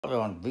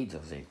Hello, everyone,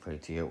 Vito's a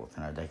pretty here with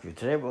another deck review.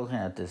 Today we're looking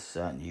at this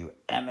new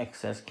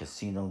MxS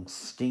Casino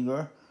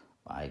Stinger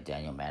by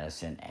Daniel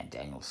Madison and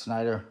Daniel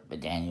Snyder. The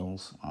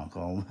Daniels, I'll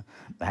call them.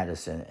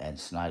 Madison and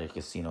Snyder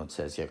Casino. It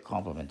says here,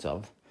 compliments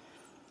of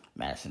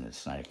Madison and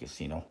Snyder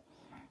Casino,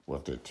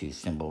 with their two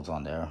symbols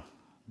on there,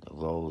 the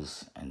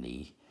rose and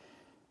the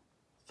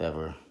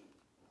feather.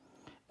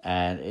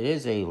 And it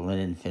is a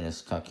linen finish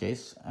tuck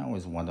case. I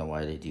always wonder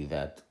why they do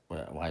that,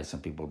 why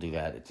some people do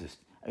that. It's just,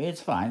 I mean,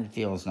 it's fine, it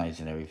feels nice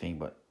and everything,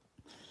 but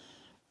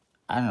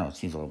I don't know, it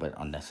seems a little bit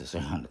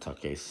unnecessary on the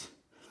tuck case.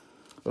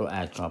 Little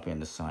ad copy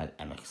on the side,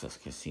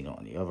 MxS Casino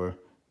on the other,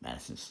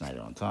 Madison Snyder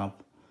on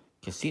top,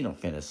 Casino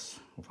finish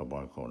with a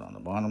barcode on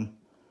the bottom.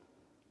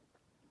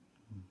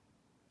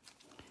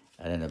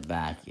 And then the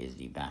back is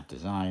the back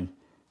design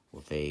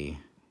with a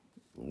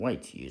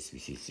white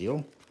USPCC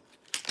seal.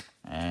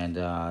 And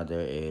there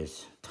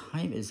is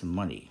time is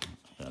money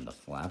on the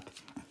flap.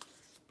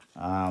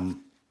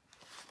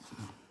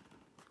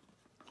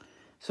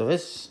 So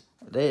this,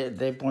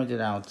 they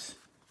pointed out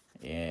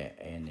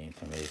in the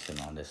information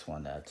on this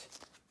one that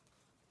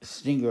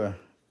Stinger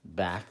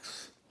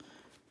backs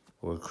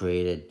were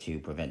created to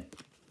prevent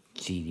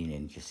cheating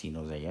in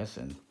casinos, I guess,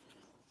 and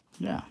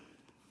yeah,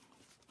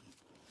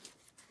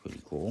 pretty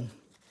cool.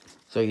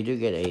 So you do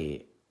get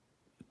a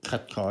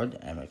cut card,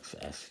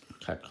 MxS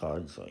cut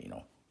card, so you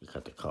know, you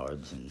cut the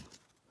cards and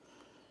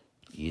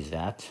use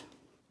that.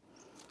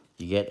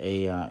 You get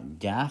a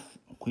gaff,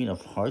 Queen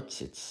of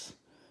Hearts. It's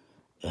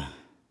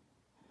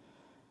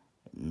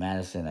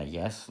Madison, I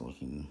guess,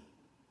 looking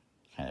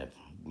kind of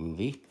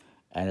groovy.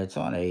 And it's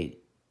on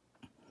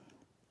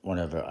one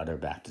of their other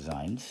back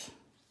designs.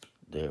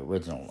 The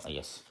original, I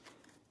guess,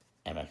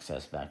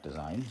 MxS back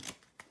design.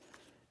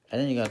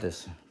 And then you got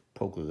this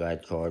poker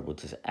guide card,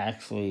 which is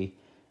actually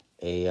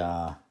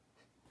a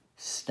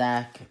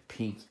stack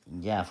peak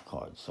gaff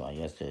card. So I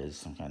guess there's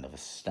some kind of a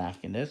stack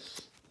in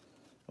this.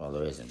 Well,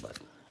 there isn't, but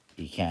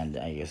you can,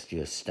 I guess,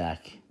 do a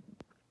stack.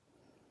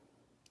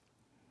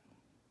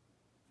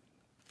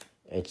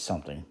 It's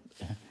something.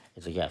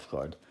 It's a gaff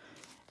card.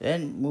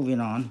 Then moving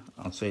on,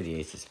 I'll say the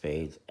Ace of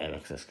Spades,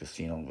 MxS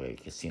Casino, very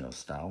casino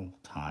style.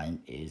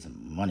 Time is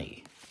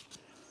money.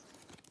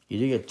 You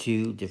do get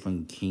two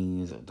different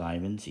Kings of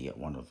Diamonds. You get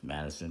one with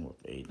Madison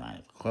with a 9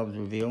 of Clubs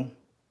reveal.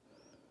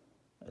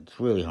 It's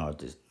really hard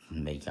to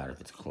make out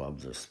if it's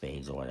clubs or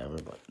spades or whatever,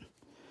 but.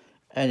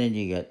 And then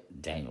you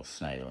get Daniel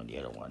Snyder on the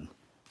other one,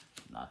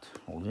 not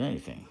holding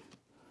anything.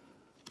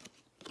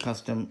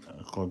 Custom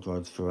chord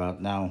cards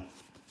throughout. Now,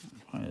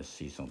 I'm trying to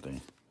see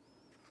something.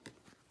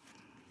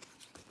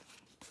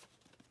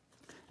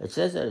 It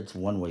says that it's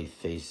one-way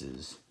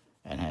faces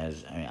and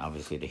has, I mean,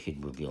 obviously the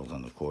hidden reveals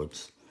on the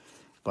courts,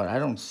 but I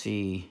don't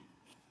see.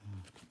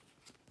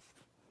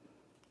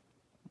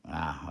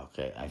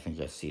 Okay, I think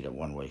I see the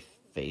one-way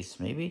face,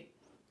 maybe.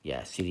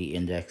 Yeah, see the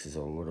index is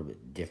a little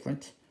bit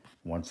different,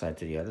 one side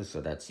to the other,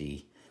 so that's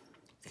it's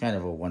kind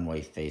of a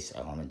one-way face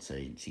element, so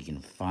you can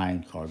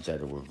find cards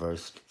that are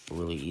reversed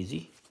really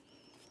easy.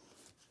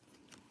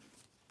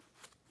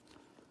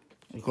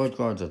 The court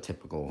cards are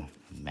typical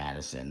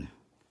Madison.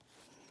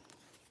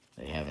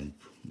 They haven't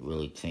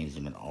really changed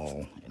them at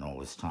all in all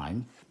this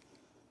time.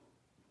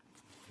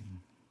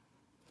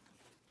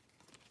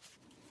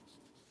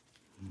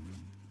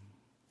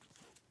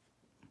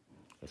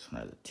 This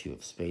one has a 2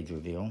 of Spades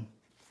reveal.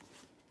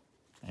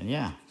 And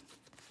yeah,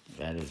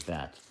 that is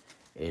that.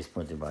 It is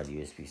printed by the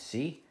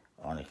USPCC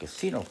on a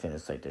casino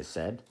finish, like they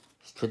said.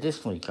 It's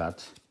traditionally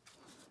cut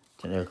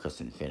to their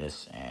custom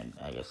finish, and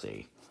I guess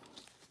a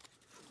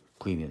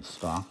premium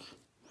stock.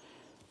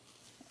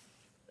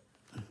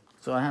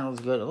 So it handles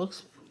good. It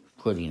looks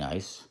pretty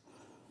nice.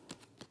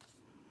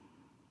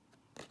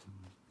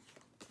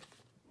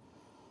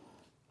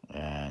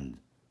 And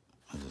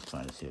I'm just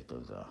trying to see if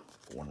there's a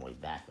one-way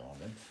back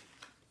element.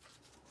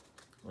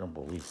 I don't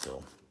believe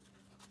so.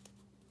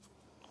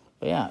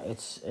 But yeah,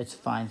 it's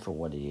fine for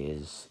what it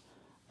is.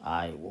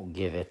 I will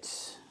give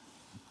it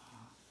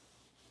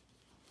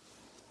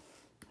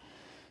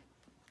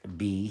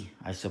B,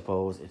 I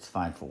suppose. It's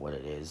fine for what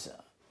it is.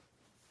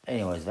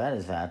 Anyways, that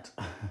is that.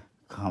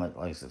 Comment,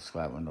 like,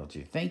 subscribe, and know what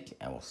you think.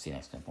 And we'll see you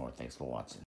next time. Thanks for watching.